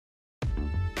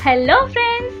Hello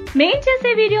friends, మేం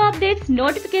చేసే video updates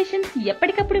notifications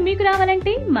ఎప్పటికప్పుడు మీకు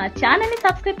రావాలంటే మా ఛానల్ ని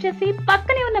సబ్స్క్రైబ్ చేసి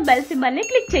పక్కనే ఉన్న బెల్ సింబల్ ని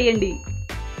క్లిక్ చేయండి.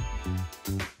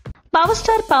 Power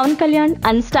star Pawan Kalyan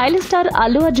and stylish star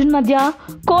Allu Arjun మధ్య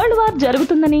కోల్డ్ వార్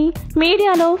జరుగుతుందని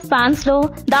మీడియాలో ఫ్యాన్స్ లో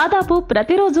దాదాపు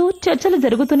ప్రతిరోజు చర్చలు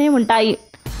జరుగుతూనే ఉంటాయి.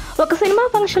 ఒక సినిమా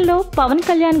ఫంక్షన్ లో పవన్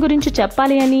కళ్యాణ్ గురించి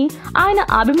చెప్పాలి అని ఆయన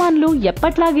అభిమానులు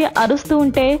ఎప్పట్లాగే అరుస్తూ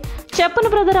ఉంటే చెప్పను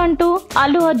బ్రదర్ అంటూ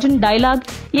అల్లు అర్జున్ డైలాగ్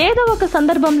ఏదో ఒక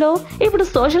సందర్భంలో ఇప్పుడు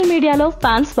సోషల్ మీడియాలో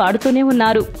ఫ్యాన్స్ వాడుతూనే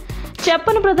ఉన్నారు.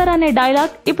 చెప్పను బ్రదర్ అనే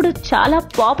డైలాగ్ ఇప్పుడు చాలా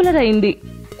పాపులర్ అయింది.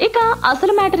 ఇక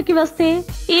అసలు మ్యాటర్ కి వస్తే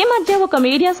ఈ మధ్య ఒక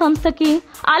మీడియా సంస్థకి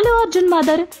అల్లు అర్జున్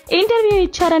మదర్ ఇంటర్వ్యూ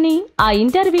ఇచ్చారని, ఆ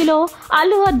ఇంటర్వ్యూలో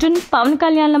అల్లు అర్జున్ పవన్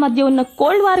కళ్యాణ్ల మధ్య ఉన్న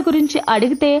కోల్డ్ వార్ గురించి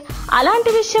అడిగితే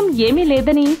అలాంటి విషయం ఏమీ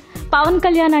లేదని, పవన్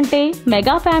కళ్యాణ్ అంటే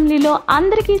మెగా ఫ్యామిలీలో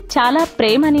అందరికీ చాలా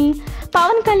ప్రేమని,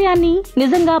 పవన్ కళ్యాణ్ ని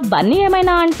నిజంగా బన్నీ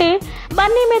ఏమైనా అంటే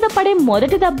బన్నీ మీద పడే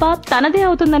మొదటి దెబ్బ తనదే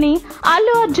అవుతుందని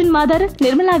అల్లు అర్జున్ మదర్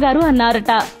నిర్మలా గారు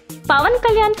అన్నారట. పవన్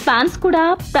కళ్యాణ్ ఫ్యాన్స్ కూడా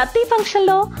ప్రతి ఫంక్షన్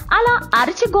లో అలా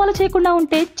అరిచి గోల చేయకుండా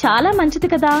ఉంటే చాలా మంచిది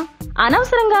కదా.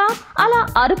 అనవసరంగా అలా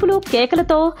అరుపులు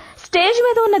కేకలతో స్టేజ్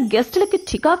మీద ఉన్న గెస్టులకి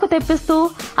చికాకు తెప్పిస్తూ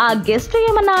ఆ గెస్టులు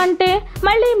ఏమన్నా అంటే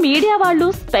మళ్ళీ మీడియా వాళ్ళు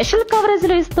స్పెషల్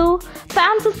కవరేజ్లు ఇస్తూ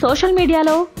ఫ్యాన్స్ సోషల్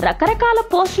మీడియాలో రకరకాల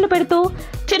పోస్టులు పెడుతూ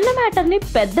చిన్న మ్యాటర్ ని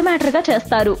పెద్ద మ్యాటర్ గా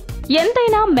చేస్తారు.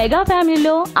 ఎంతైనా మెగా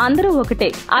ఫ్యామిలీలో అందరూ ఒకటే,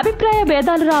 అభిప్రాయ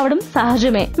భేదాలు రావడం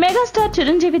సహజమే. మెగాస్టార్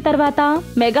చిరంజీవి తర్వాత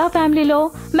మెగా ఫ్యామిలీలో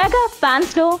మెగా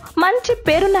ఫ్యాన్స్ లో మంచి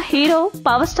పేరున్న hero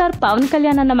power star Pawan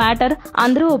Kalyan అన్న మ్యాటర్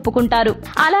అందరూ ఒప్పుకుంటారు.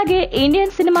 అలాగే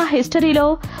ఇండియన్ సినిమా హిస్టరీలో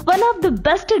one of the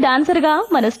best dancer గా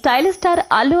మన స్టైలిష్ స్టార్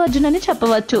అల్లు అర్జున్ అని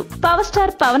చెప్పవచ్చు. పవర్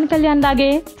స్టార్ పవన్ కళ్యాణ్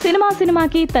లాగే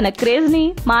సినిమాకి తన క్రేజ్ ని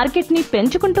మార్కెట్ ని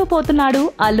పెంచుకుంటూ పోతున్నాడు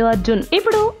అల్లు అర్జున్.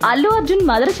 ఇప్పుడు అల్లు అర్జున్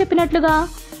మదర్ చెప్పినట్లుగా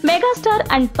మెగాస్టార్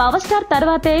అండ్ పవర్ స్టార్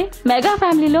తర్వాతే మెగా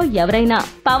ఫ్యామిలీలో ఎవరైనా.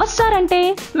 పవర్ స్టార్ అంటే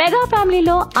మెగా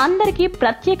ఫ్యామిలీలో అందరికీ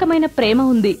ప్రత్యేకమైన ప్రేమ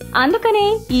ఉంది. అందుకనే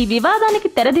ఈ వివాదానికి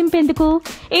తెరదింపేందుకు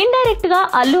ఇండైరెక్ట్ గా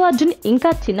అల్లు అర్జున్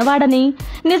ఇంకా చిన్నవాడని,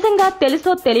 నిజంగా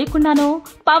తెలుసో తెలియకుండానో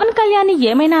పవన్ కళ్యాణ్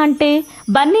ఏమైనా అంటే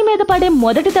బన్నీ మీద పడే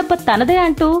మొదటి దెబ్బ తనదే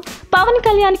అంటూ పవన్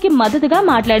కళ్యాణ్ కి మద్దతుగా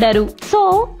మాట్లాడారు. సో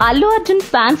అల్లు అర్జున్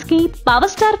ఫ్యాన్స్ కి,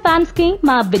 పవర్ స్టార్ ఫ్యాన్స్ కి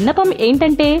మా విన్నపం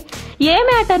ఏంటంటే ఏ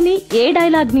మ్యాటర్ ని, ఏ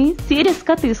డైలాగ్ ని సీరియస్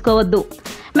గా తీసుకోవద్దు.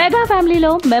 మెగా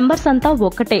ఫ్యామిలీలో మెంబర్స్ అంతా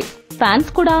ఒక్కటే, ఫ్యాన్స్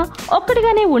కూడా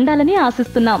ఒక్కటిగానే ఉండాలని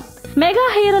ఆశిస్తున్నాం. మెగా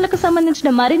హీరోలకు సంబంధించిన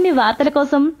మరిన్ని వార్తల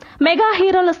కోసం, మెగా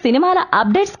హీరోల సినిమాల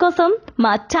అప్డేట్స్ కోసం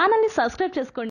మా ఛానల్ ని సబ్స్క్రైబ్ చేసుకోండి.